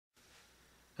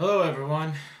Hello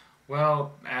everyone.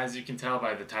 Well, as you can tell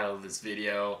by the title of this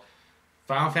video,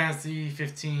 Final Fantasy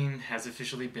 15 has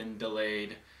officially been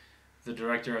delayed. The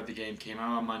director of the game came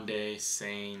out on Monday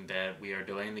saying that we are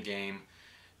delaying the game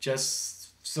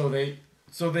just so they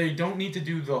don't need to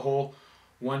do the whole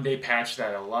one day patch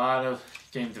that a lot of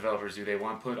game developers do. They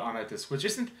want to put on at this, which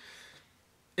isn't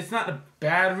it's not a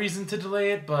bad reason to delay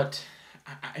it, but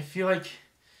I feel like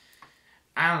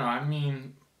I don't know. I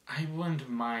mean, I wouldn't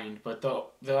mind, but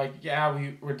they're like, yeah,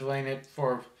 we're delaying it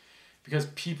for because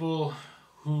people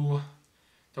who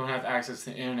don't have access to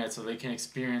the internet, so they can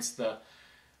experience the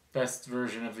best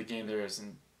version of the game there is,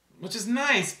 and which is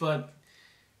nice. But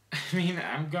I mean,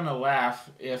 I'm gonna laugh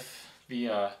if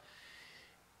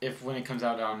when it comes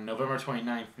out on November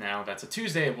 29th. Now that's a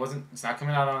Tuesday. It's not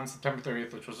coming out on September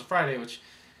 30th, which was a Friday, which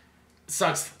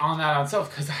sucks on that on itself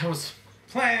because I was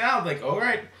planning out like, all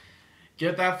right,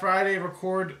 get that Friday,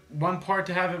 record one part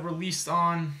to have it released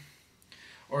on,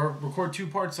 or record two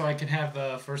parts so I can have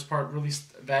the first part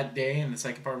released that day and the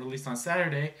second part released on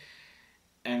Saturday,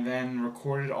 and then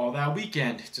record it all that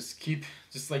weekend.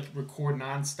 Just like record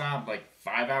nonstop, like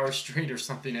 5 hours straight or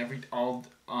something all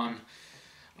on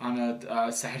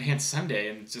a Saturday and Sunday,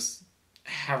 and just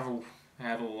have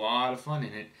a lot of fun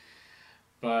in it.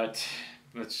 But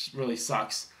which really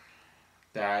sucks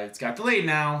that it's got delayed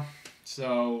now.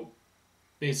 So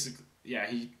basically,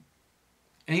 yeah,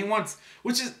 he wants,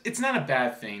 which is it's not a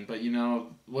bad thing, but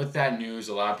with that news,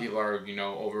 a lot of people are being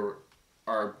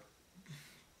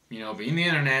the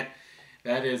internet.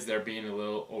 That is, they're being a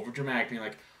little over dramatic, being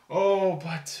like, oh,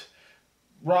 but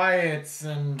riots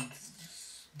and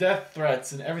death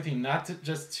threats and everything, not to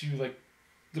just to like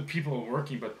the people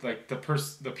working, but like the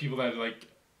people that like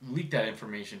leaked that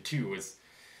information too.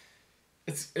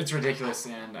 It's ridiculous,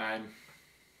 and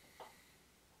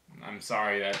I'm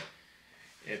sorry that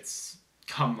it's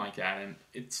come like that, and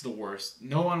it's the worst.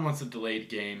 No one wants a delayed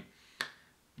game,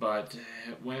 but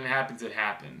when it happens, it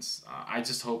happens. I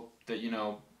just hope that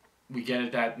we get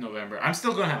it that November. I'm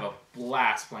still gonna have a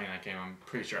blast playing that game. I'm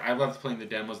pretty sure. I loved playing the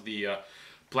demos, the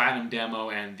platinum demo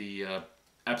and the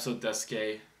episode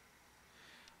Desuke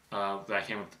that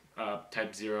came with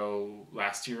Type Zero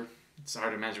last year. It's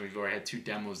hard to imagine we've already had two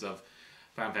demos of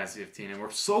Final Fantasy 15, and we're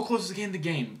so close to getting the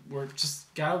game. We're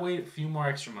just gotta wait a few more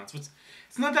extra months. Which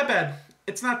it's not that bad.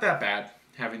 It's not that bad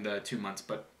having the 2 months,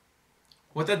 but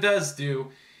what that does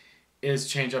do is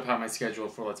change up how my schedule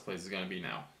for Let's Plays is gonna be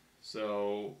now.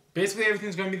 So basically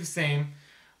everything's gonna be the same.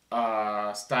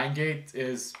 Steingate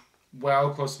is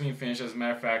close to being finished. As a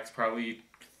matter of fact, probably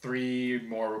 3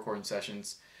 more recording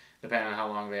sessions, depending on how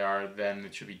long they are. Then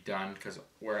it should be done because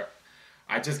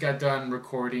I just got done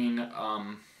recording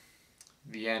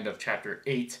the end of chapter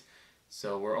 8,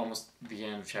 so we're almost the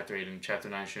end of chapter 8, and chapter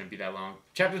 9 shouldn't be that long.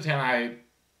 Chapter 10 I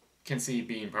can see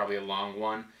being probably a long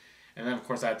one, and then of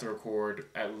course I have to record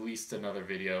at least another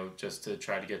video just to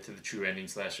try to get to the true ending /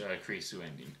 Kurisu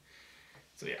ending.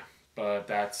 So yeah, but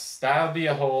that'll be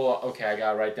a whole okay, I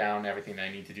gotta write down everything that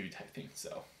I need to do type thing.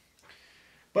 So,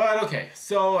 but okay,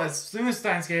 so as soon as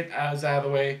Steins Gate is out of the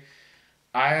way,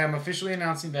 I am officially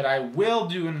announcing that I will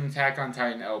do an Attack on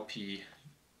Titan LP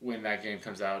when that game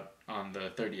comes out on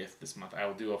the 30th this month. I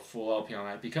will do a full LP on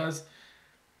that because,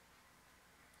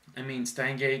 I mean,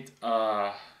 Steingate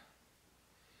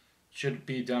should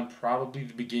be done probably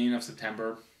the beginning of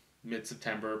September,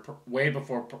 mid-September, way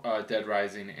before Dead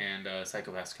Rising and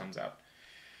Psychopass comes out.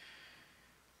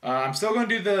 I'm still going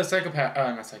to do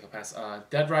the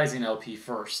Dead Rising LP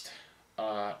first.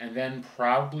 And then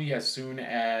probably as soon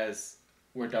as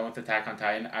we're done with Attack on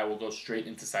Titan, I will go straight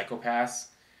into Psychopass.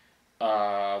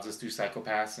 I'll just do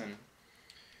Psychopass,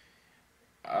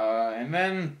 and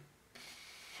then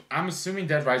I'm assuming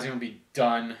Dead Rising will be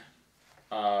done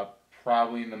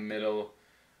probably in the middle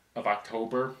of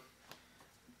October,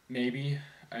 maybe,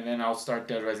 and then I'll start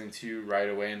Dead Rising 2 right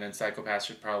away, and then Psychopass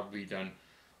should probably be done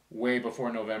way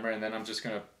before November, and then I'm just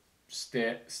gonna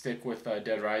stick with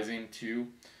Dead Rising 2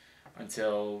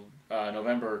 until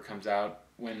November comes out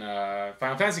when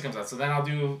Final Fantasy comes out. So then I'll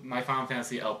do my Final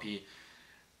Fantasy LP.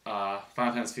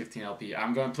 Final Fantasy 15 LP.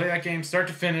 I'm going to play that game start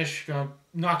to finish. Going to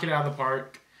knock it out of the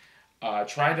park. I'm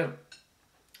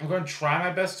going to try my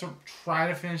best to try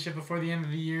to finish it before the end of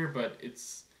the year, but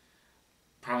it's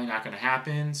probably not going to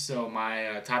happen. So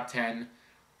my top 10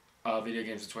 video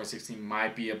games of 2016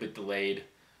 might be a bit delayed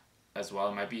as well.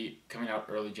 It might be coming out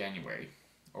early January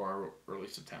or early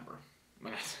September.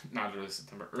 Not early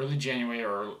September. Early January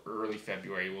or early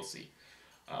February. We'll see.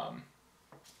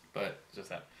 But just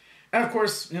that. And of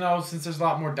course, since there's a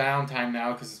lot more downtime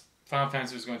now, because Final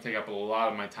Fantasy is going to take up a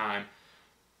lot of my time,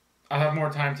 I'll have more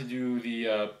time to do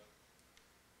the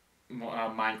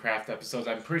Minecraft episodes.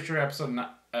 I'm pretty sure episode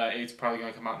 8 is probably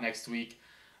going to come out next week,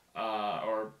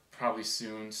 or probably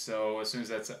soon. So as soon as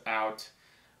that's out,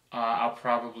 I'll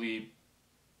probably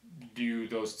do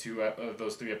those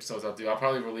those 3 episodes. I'll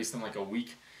probably release them like a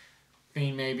week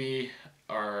thing maybe,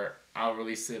 or I'll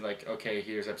release it like, okay,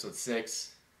 here's episode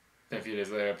 6, then a few days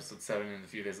later episode 7, and a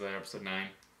few days later episode 9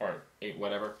 or 8,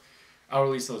 whatever. I'll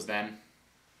release those then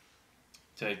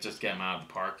to just get them out of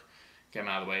the park, get them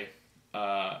out of the way.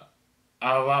 I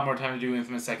have a lot more time to do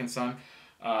Infamous Second Son.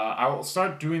 I will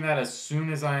start doing that as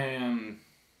soon as I am,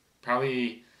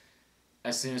 probably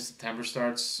as soon as September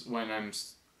starts,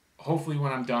 hopefully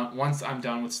when I'm done, once I'm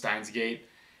done with Steins Gate,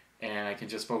 and I can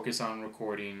just focus on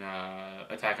recording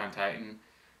Attack on Titan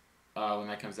when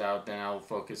that comes out. Then I'll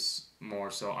focus more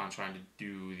so on trying to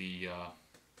do the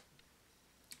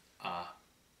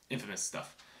Infamous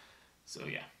stuff. So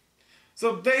yeah.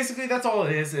 So basically that's all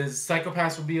it is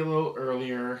Psycho-Pass will be a little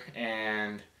earlier,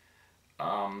 and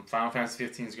Final Fantasy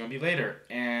 15 is going to be later.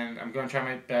 And I'm going to try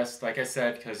my best, like I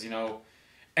said, because, and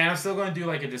I'm still going to do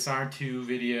like a Dishonored 2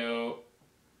 video,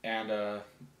 and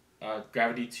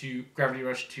Gravity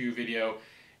Rush 2 video,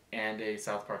 and a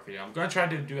South Park video. I'm going to try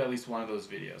to do at least one of those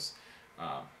videos.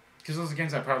 Because those are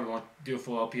games I probably won't do a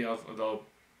full LP of, although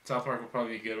South Park will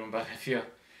probably be a good one, but I feel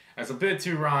it's a bit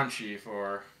too raunchy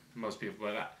for most people.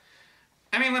 But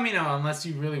I mean, let me know, unless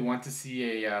you really want to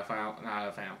see a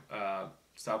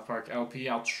South Park LP.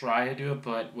 I'll try to do it,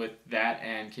 but with that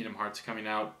and Kingdom Hearts coming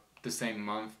out the same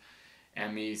month,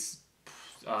 and me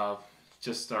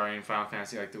just starting Final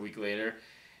Fantasy like the week later,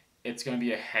 it's going to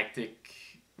be a hectic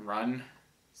run.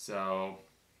 So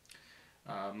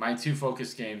my 2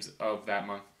 focus games of that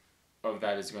month,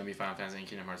 is going to be Final Fantasy and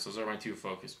Kingdom Hearts. Those are my 2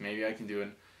 focus. Maybe I can do a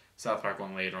South Park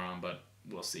one later on, but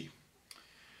we'll see.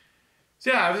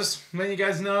 So yeah, I'll just letting you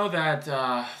guys know that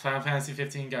Final Fantasy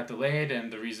 15 got delayed,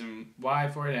 and the reason why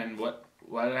for it, and what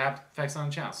it affects on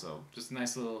the channel. So just a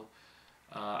nice little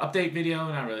update video.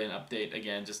 Not really an update,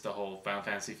 again, just the whole Final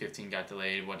Fantasy 15 got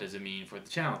delayed. What does it mean for the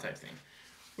channel type thing?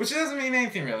 Which doesn't mean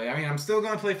anything really. I mean, I'm still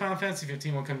going to play Final Fantasy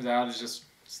 15 when it comes out. It's just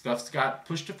stuff's got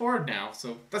pushed forward now,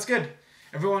 so that's good.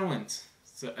 Everyone wins,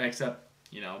 so except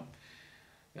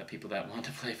the people that want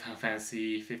to play Final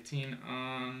Fantasy 15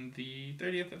 on the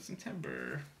 30th of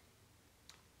September.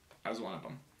 I was one of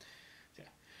them. Yeah.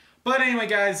 But anyway,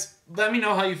 guys, let me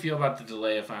know how you feel about the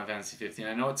delay of Final Fantasy 15.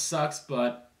 I know it sucks,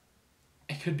 but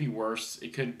it could be worse. We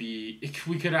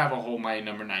could have a whole My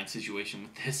Number 9 situation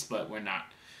with this, but we're not.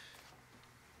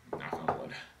 Knock on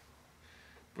wood.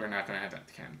 We're not going to have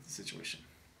that kind of situation,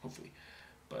 hopefully.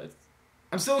 But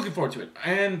I'm still looking forward to it.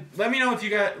 And let me know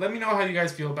how you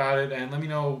guys feel about it, and let me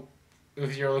know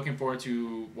if you're looking forward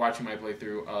to watching my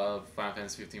playthrough of Final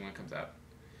Fantasy 15 when it comes out.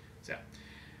 So yeah.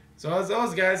 So as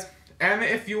always, guys, and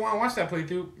if you want to watch that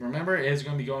playthrough, remember it is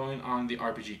going to be going on the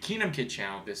RPG Kingdom Kid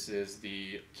channel. This is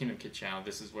the Kingdom Kid channel.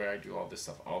 This is where I do all this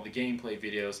stuff. All the gameplay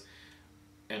videos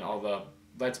and all the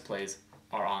Let's Plays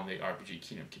are on the RPG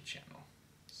Kingdom Kid channel.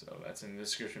 So that's in the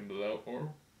description below,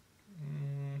 or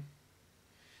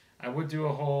I would do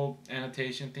a whole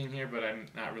annotation thing here, but I'm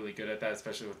not really good at that,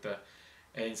 especially with the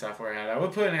editing software I had. I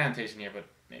would put an annotation here, but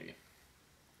maybe.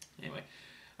 Anyway,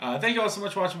 thank you all so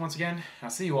much for watching once again. I'll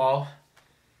see you all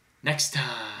next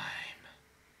time.